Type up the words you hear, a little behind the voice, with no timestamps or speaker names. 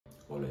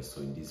Alright,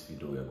 so in this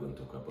video we are going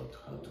to talk about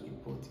how to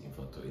import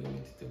Envato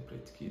element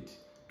template kit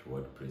to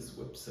WordPress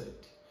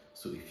website.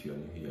 So if you are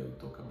new here, we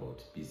talk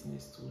about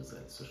business tools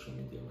and social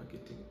media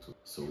marketing tools.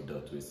 So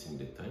without wasting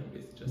the time,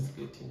 let's just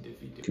get in the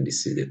video.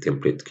 This is the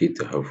template kit.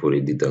 I have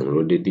already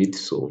downloaded it,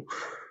 so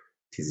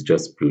it is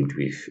just built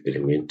with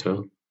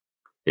Elementor.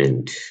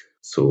 And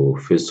so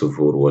first of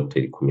all, what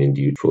I recommend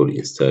you for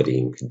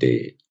installing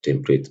the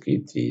template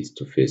kit is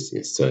to first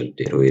install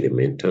the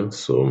Elementor.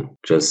 So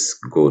just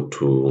go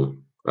to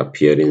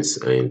appearance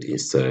and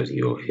install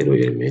your Hello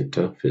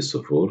Elementor first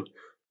of all,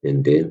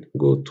 and then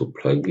go to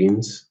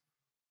plugins,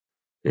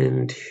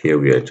 and here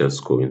we are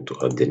just going to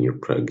add the new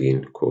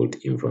plugin called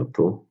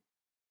Envato.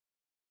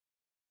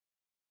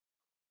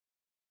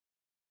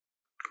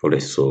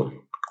 Alright, so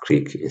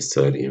click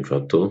install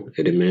Envato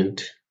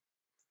element,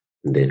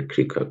 and then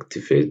click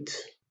activate.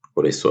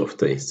 Alright, so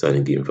after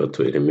installing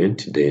Envato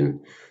element,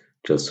 then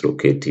just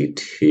locate it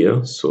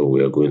here. So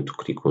we are going to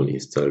click on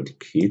install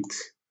kit.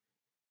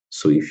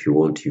 So if you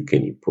want, you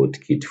can import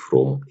kit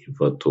from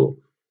Envato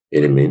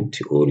element,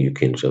 or you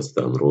can just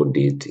download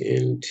it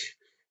and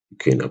you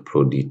can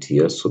upload it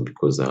here. So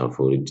because I have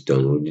already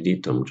downloaded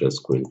it, I'm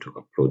just going to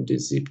upload the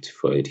zipped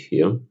file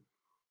here.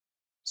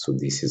 So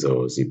this is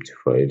our zipped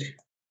file.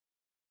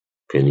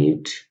 Open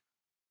it.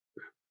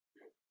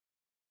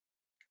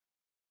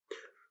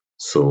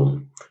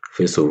 So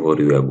first of all,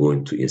 we are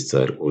going to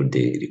install all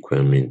the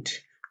requirement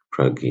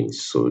plugins.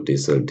 So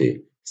these are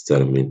the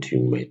installment you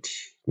might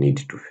need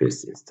to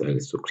first install.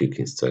 So click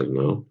install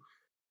now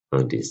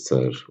and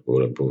install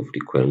all above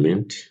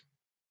requirement.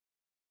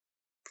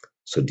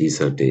 So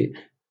these are the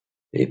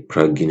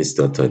plugins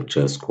that are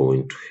just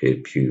going to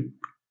help you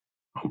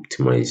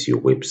optimize your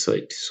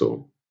website,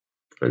 so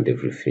and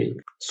everything.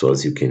 So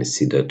as you can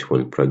see, that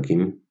one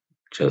plugin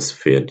just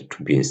failed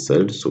to be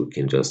installed, so we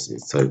can just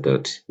install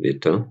that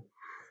later.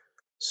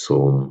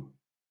 So,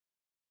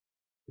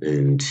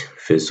 and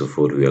first of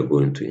all, we are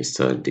going to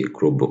install the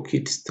global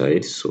kit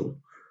style. So,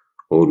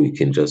 or we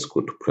can just go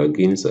to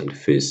plugins and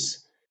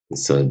first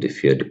install the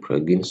failed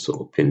plugin. So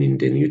open in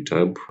the new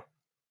tab.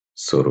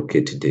 So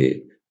locate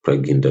the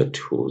plugin that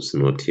was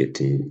not yet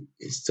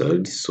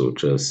installed. So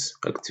just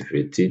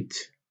activate it.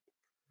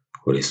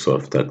 Alright, so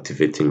after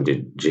activating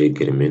the JG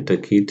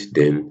Elementor kit,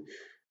 then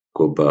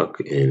go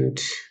back,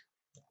 and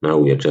now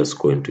we are just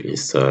going to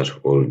install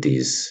all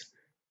these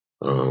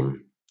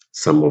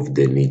some of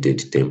the needed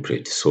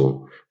templates.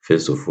 So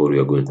first of all, we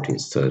are going to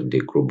install the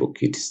global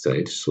kit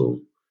style,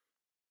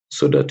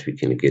 so that we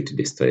can get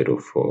the style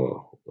of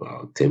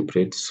our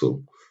template.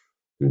 So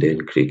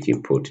then click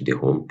import the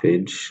home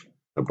page,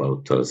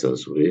 about us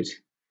as well,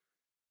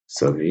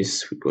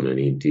 service, we're gonna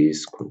need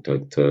this,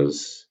 contact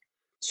us.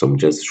 So I'm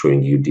just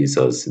showing you this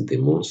as a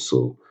demo,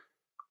 so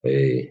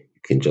you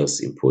can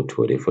just import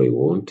whatever you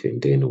want,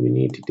 and then we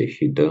need the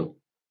header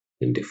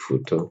and the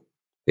footer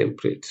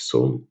template.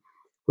 So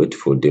wait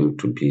for them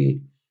to be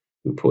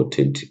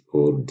imported,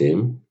 all of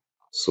them.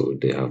 So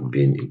they have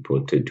been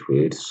imported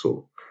well.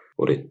 So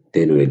alright,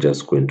 then we're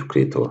just going to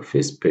create our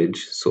first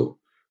page. So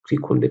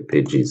click on the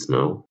pages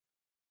now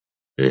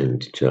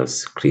and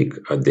just click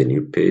add the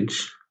new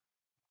page.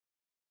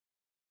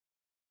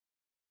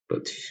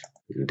 But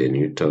in the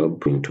new tab,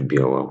 going to be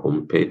our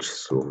home page.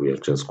 So we are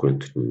just going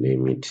to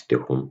name it the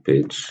home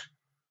page,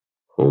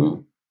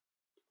 home,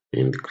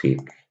 and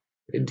click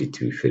edit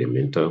with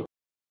Elementor.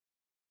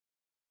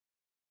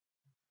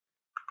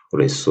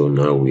 Alright, so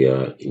now we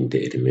are in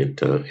the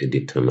Elementor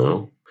editor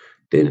now.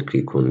 Then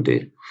click on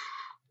the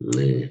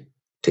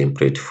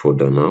template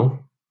folder now.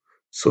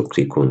 So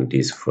click on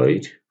this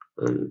file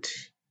and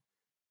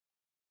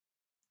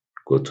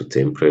go to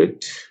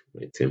template,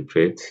 my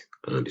template,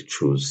 and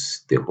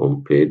choose the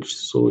home page.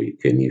 So you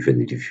can even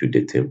review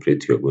the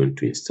template you are going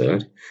to install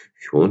if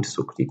you want.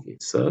 So click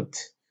insert,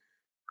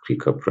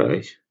 click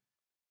apply,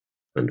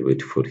 and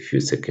wait for a few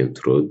seconds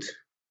to load.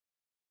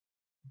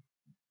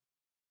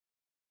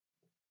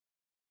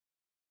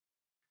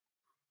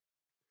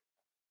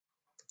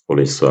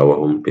 Alright, so our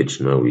home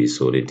page now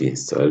is already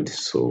installed.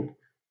 So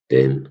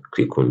then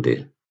click on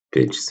the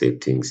page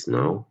settings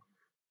now.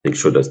 Make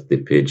sure that the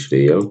page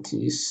layout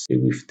is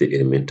with the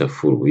Elementor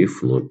full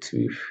width, not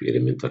with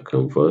Elementor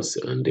canvas,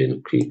 and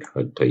then click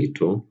add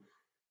title,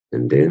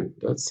 and then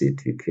that's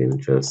it. You can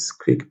just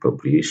click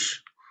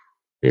publish,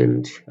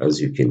 and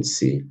as you can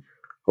see,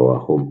 our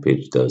home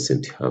page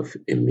doesn't have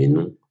a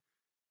menu.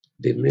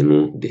 The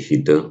menu, the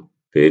header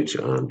page,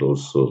 and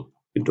also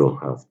we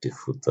don't have the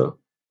footer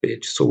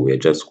page. So we are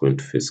just going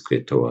to first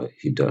create our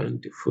header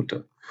and the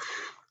footer.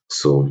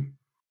 So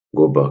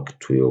go back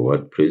to your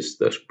WordPress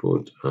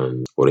dashboard,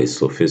 and alright,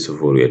 so first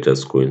of all, we are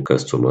just going to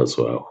customize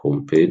our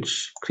home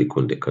page. Click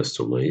on the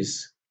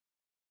customize,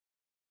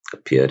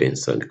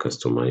 appearance, and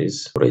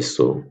customize. Alright,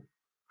 so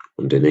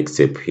on the next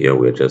step here,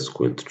 we are just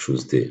going to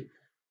choose the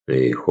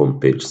home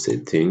page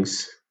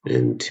settings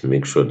and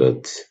make sure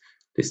that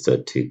the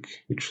static,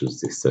 you choose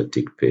the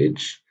static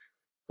page,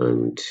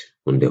 and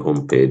on the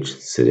home page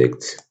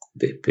select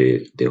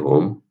the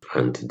home,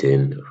 and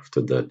then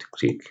after that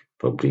click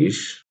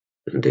publish,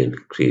 and then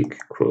click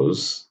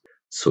close.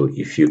 So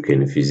if you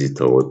can visit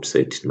our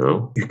website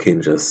now, you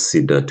can just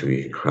see that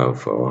we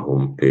have our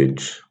home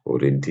page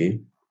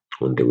already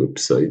on the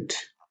website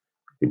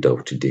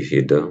without the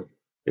header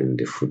and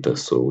the footer.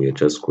 So we are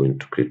just going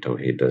to create our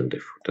header and the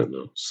footer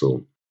now.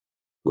 So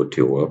go to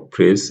your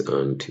WordPress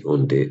and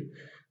on the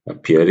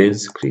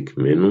appearance, click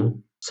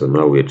menu. So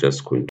now we're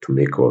just going to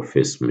make our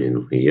first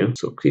menu here.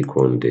 So click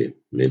on the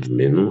main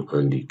menu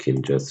and you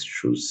can just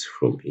choose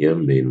from here,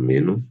 main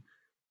menu,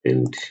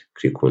 and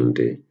click on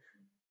the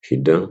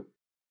header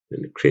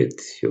and create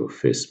your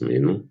first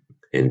menu.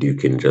 And you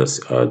can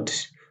just add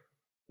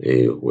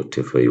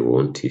whatever you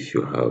want if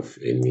you have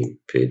any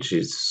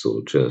pages.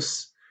 So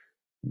just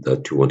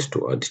that you want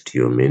to add to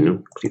your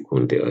menu, click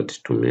on the add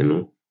to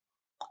menu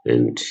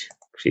and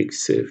click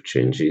save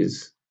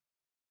changes.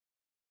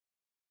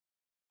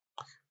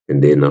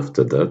 And then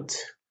after that,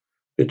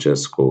 we're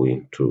just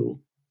going to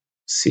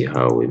see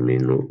how a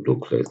menu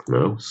look like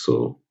now.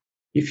 So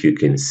if you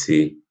can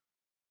see,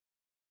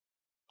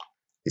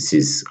 this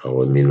is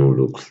our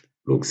menu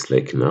looks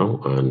like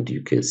now, and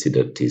you can see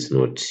that it's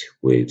not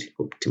well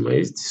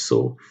optimized.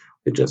 So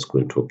we're just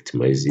going to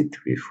optimize it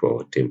with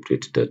our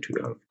template that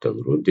we have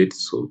downloaded.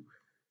 So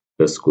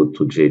let's go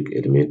to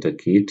Elementor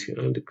kit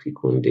and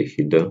click on the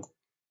header,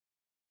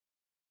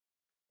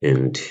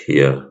 and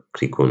here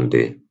click on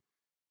the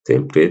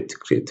template,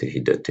 create a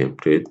header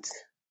template,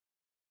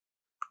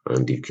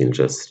 and you can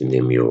just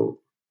rename your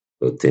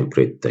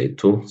template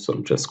title. So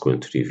I'm just going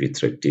to leave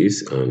it like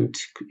this and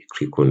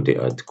click on the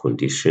add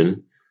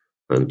condition,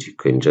 and you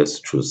can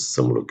just choose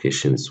some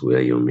locations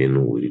where your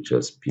menu will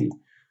just be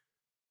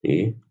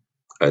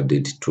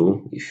added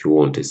to, if you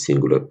want a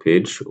singular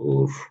page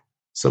or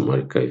some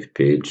archive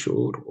page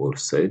or all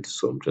site.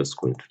 So I'm just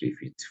going to leave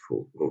it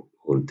for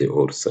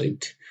all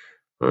site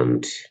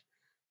and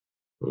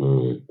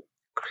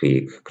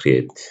click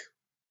create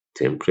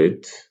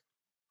template,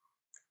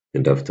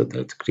 and after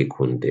that click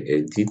on the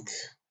edit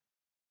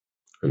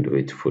and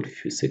wait for a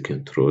few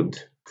seconds to load.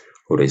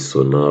 Alright,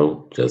 so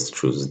now just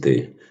choose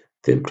the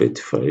template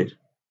file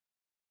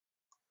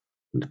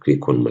and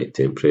click on my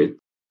template.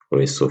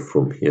 Alright, so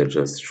from here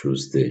just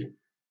choose the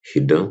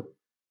header,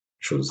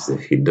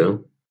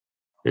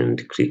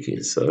 and click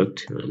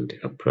insert and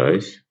apply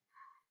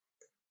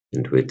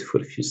and wait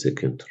for a few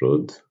seconds to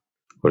load.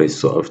 Alright,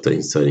 so after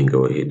inserting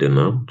our header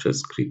now,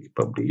 just click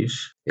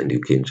publish and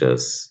you can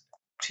just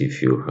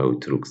preview how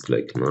it looks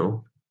like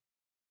now.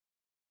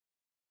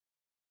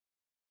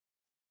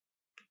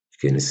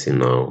 You can see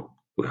now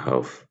we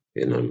have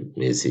an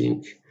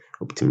amazing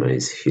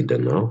optimized header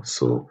now.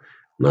 So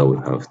now we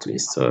have to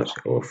insert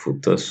our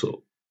footer.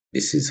 So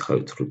this is how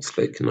it looks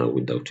like now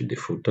without the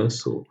footer.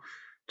 So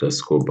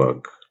just go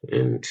back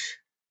and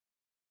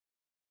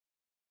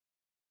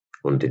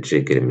on the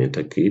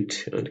Elementor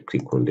kit and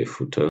click on the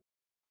footer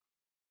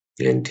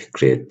and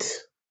create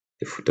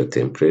a footer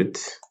template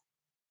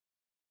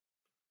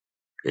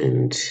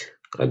and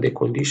add a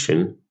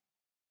condition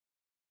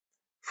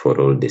for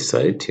all the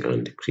site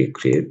and click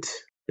create.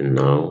 And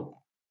now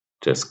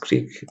just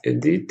click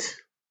edit.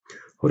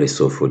 Alright,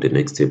 so for the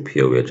next step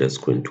here, we are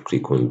just going to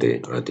click on the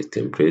add a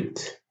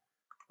template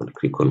and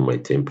click on my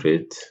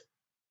template.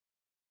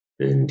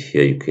 And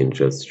here you can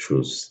just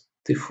choose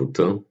the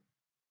footer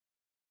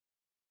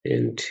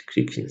and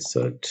click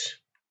insert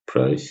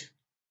price.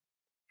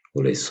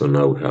 Alright, so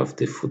now we have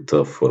the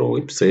footer for our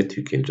website.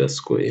 You can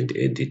just go and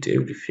edit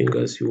everything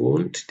as you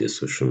want, the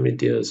social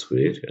media as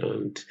well.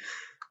 And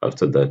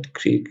after that,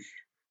 click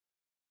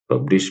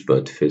publish.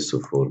 But first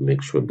of all,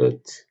 make sure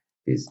that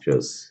it's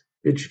just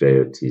page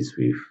layout is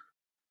with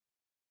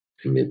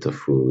Elementor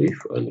full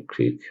width and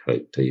click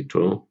hide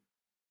title.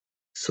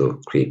 So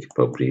click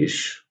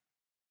publish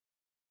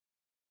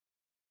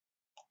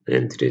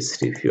and let's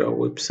preview our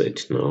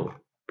website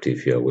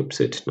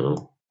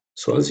now.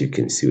 So as you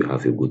can see, we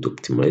have a good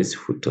optimized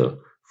footer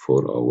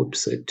for our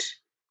website.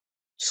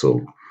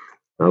 So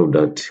now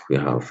that we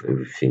have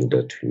everything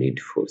that we need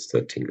for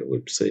starting a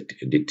website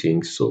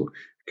editing, so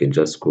you can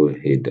just go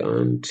ahead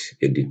and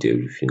edit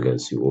everything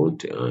as you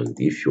want. And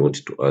if you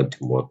want to add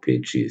more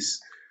pages,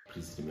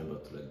 please remember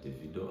to like the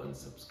video and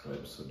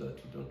subscribe so that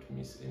you don't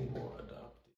miss any more other